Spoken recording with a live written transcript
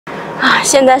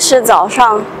现在是早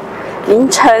上凌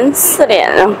晨4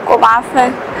点过8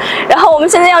分，然后我们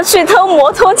现在要去偷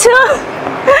摩托车。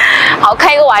好，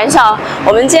开个玩笑，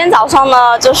我们今天早上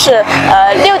呢，就是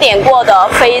6点过的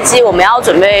飞机，我们要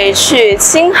准备去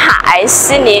青海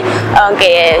悉尼，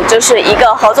给就是一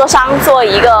个合作商做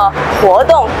一个活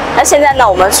动。那现在呢，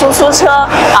我们出租车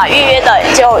预约的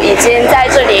就已经在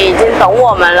这里已经等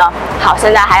我们了。好，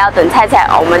现在还要等菜菜，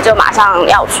我们就马上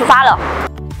要出发了。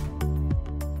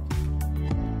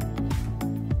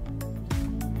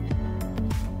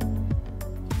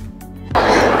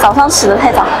早上起得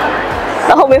太早，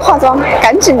然后没化妆，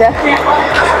赶紧的，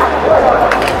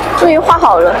终于化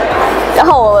好了。然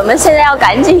后我们现在要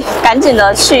赶紧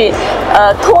的去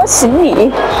拖行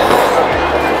李。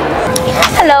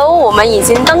Hello， 我们已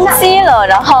经登机了，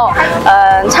然后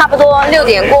差不多6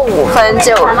点过5分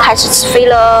就开始起飞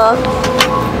了。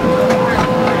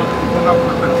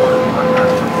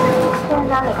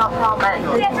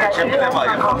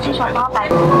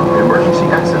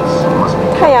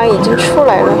太阳已经出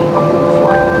来了。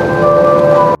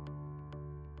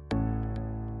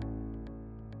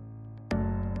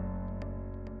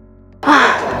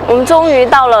我们终于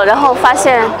到了，然后发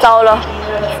现糟了，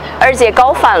二姐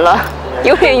高反了，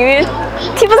有点晕，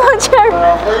提不上气儿，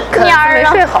蔫儿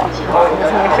了。没睡好，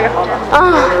没睡好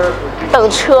啊！等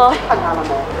车。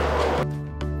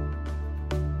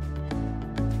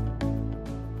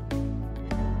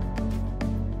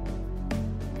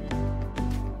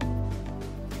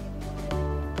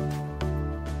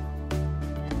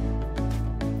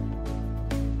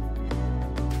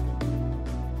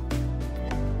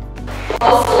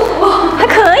还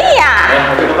可以呀、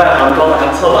这个外行装的还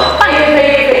不错吧？棒，可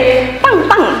以，棒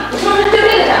棒。你说是就这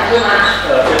个展示吗？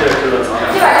这个是冷藏。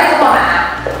就把这个放哪？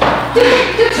就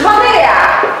只放这个呀？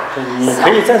你可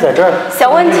以再在这儿。小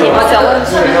问题，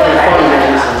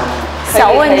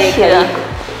小问题了。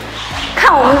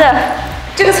看我们的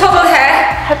这个操作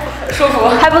台还舒服，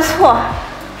还不错。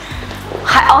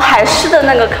海狮的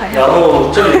那个可以。然后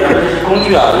这里面的这些工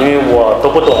具啊，因为我都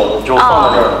不懂，就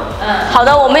放在这儿。好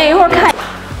的，我们一会儿看。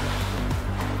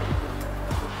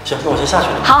行，那我先下去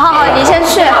了。好，你先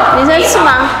去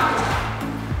忙。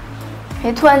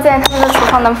突然在他们的厨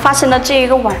房能发现了这一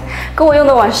个碗，跟我用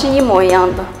的碗是一模一样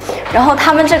的。然后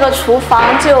他们这个厨房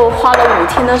就花了5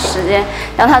天的时间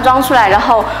让它装出来。然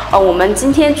后我们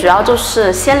今天主要就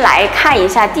是先来看一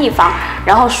下地方，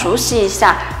然后熟悉一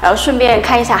下，然后顺便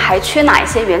看一下还缺哪一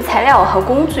些原材料和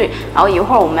工具。然后一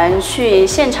会儿我们去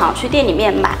现场去店里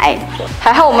面买。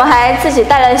还好我们还自己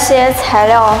带了一些材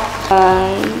料，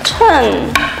秤，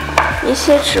一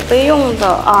些纸杯用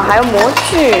的还有模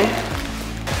具。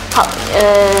好，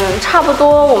差不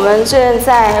多，我们这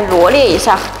再罗列一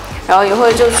下，然后一会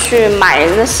儿就去买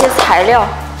那些材料。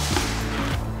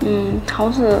好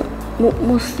像是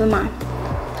慕斯嘛，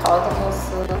桃子慕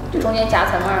斯，中间夹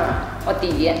层面儿，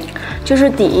底，就是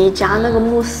底夹那个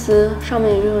慕斯，上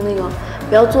面就是那个，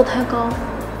不要做太高。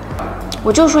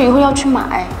我就说一会儿要去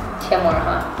买贴膜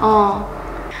哈。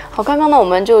好，刚刚呢，我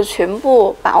们就全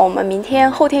部把我们明天、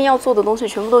后天要做的东西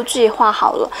全部都计划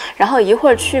好了，然后一会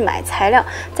儿去买材料。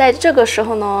在这个时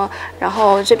候呢，然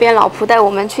后这边老蒲带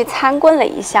我们去参观了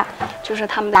一下，就是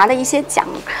他们拿的一些奖。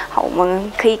好，我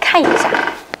们可以看一下。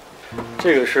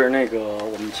这个是那个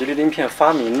我们吉利丁片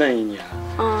发明那一年，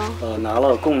拿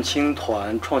了共青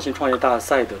团创新创业大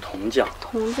赛的铜奖。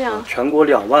铜奖，全国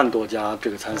2万多家这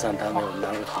个参赛单位，我们拿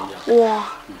了个铜奖。哇，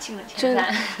真的，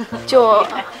就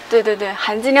对，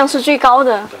含金量是最高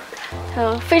的，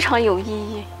非常有意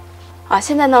义。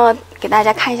现在呢，给大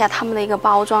家看一下他们的一个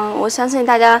包装。我相信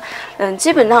大家，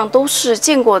基本上都是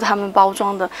见过他们包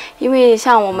装的，因为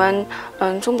像我们，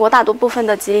中国大多部分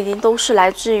的吉利丁都是来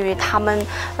自于他们，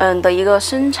的一个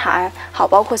生产。好，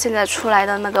包括现在出来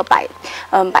的那个百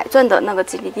钻的那个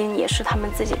吉利丁也是他们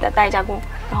自己的代加工。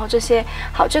然后这些，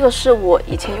好，这个是我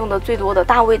以前用的最多的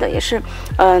大卫的，也是，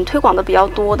推广的比较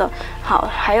多的。好，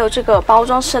还有这个包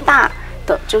装是大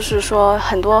的，就是说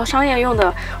很多商业用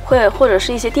的或者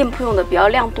是一些店铺用的比较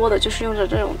量多的，就是用着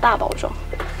这种大包装。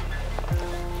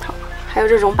好，还有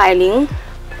这种百灵。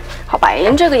好，百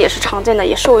灵这个也是常见的，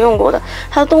也是我用过的。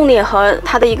它的动力和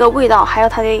它的一个味道，还有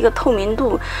它的一个透明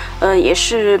度，也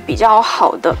是比较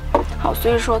好的。好，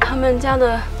所以说他们家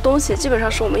的东西基本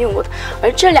上是我们用过的，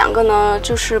而这2个呢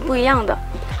就是不一样的。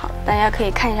好，大家可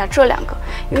以看一下这2个，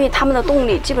因为它们的动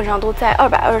力基本上都在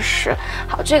220。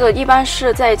好，这个一般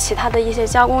是在其他的一些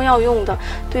加工要用的，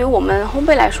对于我们烘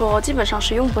焙来说基本上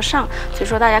是用不上，所以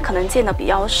说大家可能见的比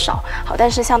较少。好，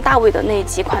但是像大卫的那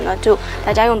几款呢，就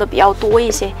大家用的比较多一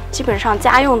些，基本上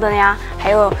家用的呀，还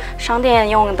有商店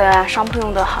用的呀、商铺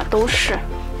用的哈都是。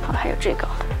好，还有这个。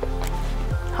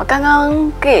好，刚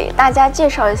刚给大家介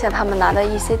绍一下他们拿的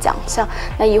一些奖项，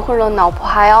那一会儿呢，老婆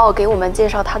还要给我们介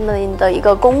绍他们的一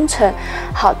个工程。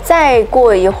好，再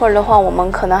过一会儿的话，我们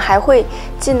可能还会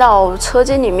进到车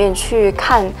间里面去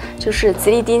看，就是吉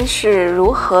利丁是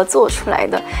如何做出来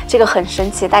的，这个很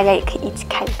神奇，大家也可以一起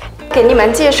看一看。给你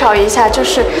们介绍一下，就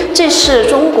是这是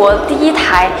中国第一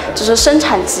台就是生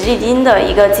产吉利丁的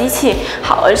一个机器，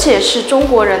好，而且是中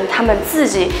国人他们自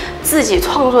己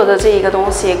创作的这一个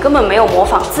东西，根本没有模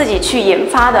仿，自己去研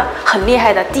发的，很厉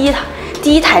害的第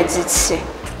一台机器。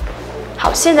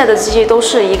好，现在的机器都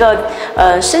是一个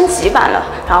升级版了，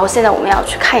然后现在我们要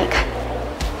去看一看。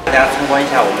大家参观一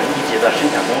下我们一节的生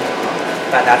产工厂，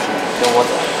大家请跟我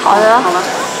走。好的，好的。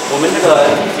我们这个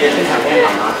一节生产工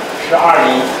厂呢，是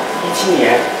2017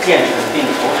年建成并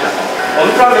投产的。我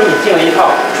们专门引进了一套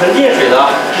纯净水的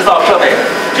制造设备，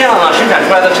这样呢，生产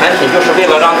出来的产品就是为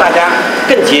了让大家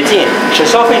更洁净，使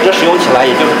消费者使用起来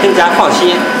也就是更加放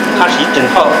心。它是一整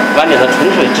套完整的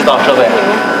纯水制造设备。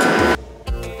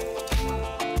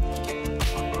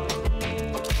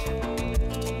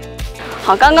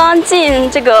好，刚刚进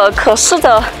这个可视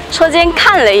的车间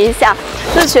看了一下，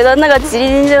就觉得那个吉利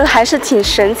丁就还是挺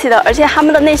神奇的，而且他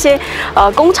们的那些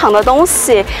工厂的东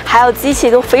西还有机器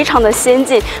都非常的先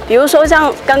进。比如说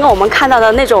像刚刚我们看到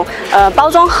的那种包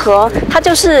装盒，它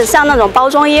就是像那种包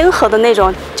装烟盒的那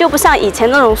种，就不像以前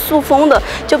那种塑封的，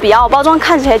就比较包装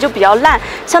看起来就比较烂。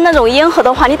像那种烟盒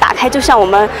的话，你打开就像我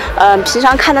们平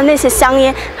常看的那些香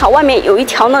烟，它外面有一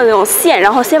条那种线，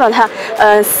然后先把它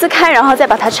撕开，然后再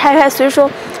把它拆开，所以说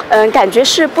感觉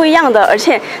是不一样的，而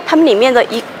且它们里面的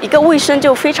一个卫生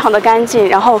就非常的干净，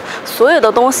然后所有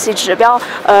的东西指标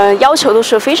要求都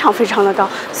是非常非常的高，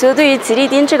所以对于吉利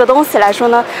丁这个东西来说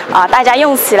呢，大家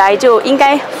用起来就应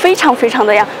该非常非常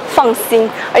的放心，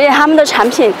而且他们的产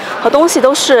品和东西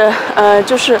都是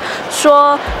就是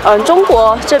说中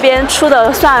国这边出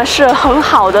的算是很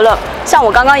好的了。像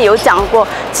我刚刚有讲过，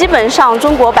基本上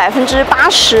中国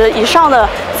80%以上的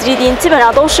吉利丁基本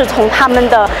上都是从他们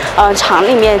的厂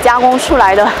里面加工出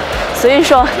来的，所以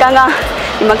说刚刚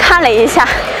你们看了一下，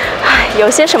有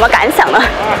些什么感想呢？